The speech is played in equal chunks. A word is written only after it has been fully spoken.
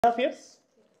3.5 years?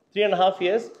 3.5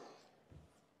 years.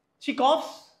 She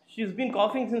coughs. She's been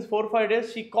coughing since 4 or 5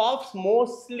 days. She coughs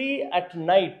mostly at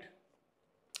night.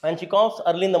 And she coughs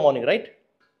early in the morning, right?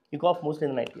 You cough mostly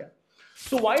in the night, yeah.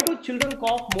 So why do children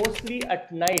cough mostly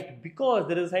at night? Because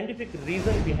there is a scientific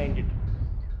reason behind it.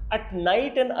 At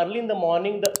night and early in the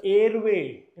morning, the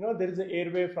airway, there is an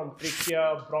airway from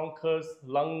trachea, bronchus,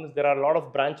 lungs. There are a lot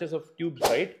of branches of tubes,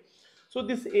 right? So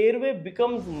this airway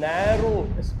becomes narrow,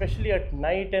 especially at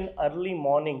night and early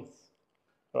mornings,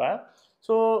 right?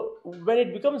 So when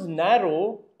it becomes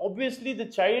narrow, obviously the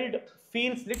child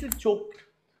feels little choked,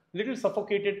 little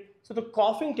suffocated. So the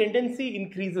coughing tendency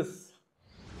increases.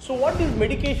 So what these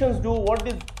medications do, what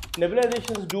these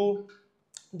nebulizations do,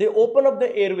 they open up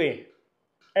the airway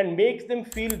and makes them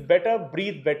feel better,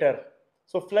 breathe better.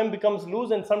 So phlegm becomes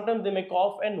loose and sometimes they may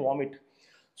cough and vomit.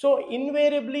 So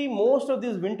invariably, most of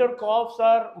these winter coughs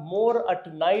are more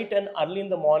at night and early in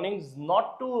the mornings,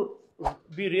 not to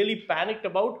be really panicked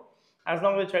about as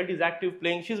long as the child is active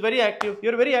playing. She's very active.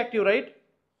 You're very active, right?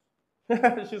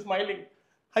 She's smiling.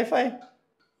 High five.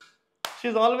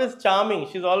 She's always charming.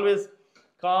 She's always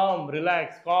calm,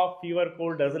 relaxed. Cough, fever,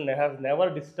 cold has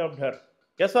never disturbed her.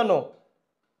 Yes or no?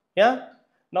 Yeah?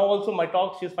 Now also my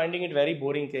talk, she's finding it very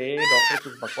boring. Hey, doctor,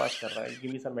 kuch bakwas kar raha hai.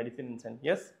 Give me some medicine and send.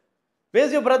 Yes?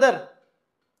 Where's your brother?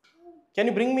 Can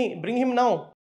you bring him now?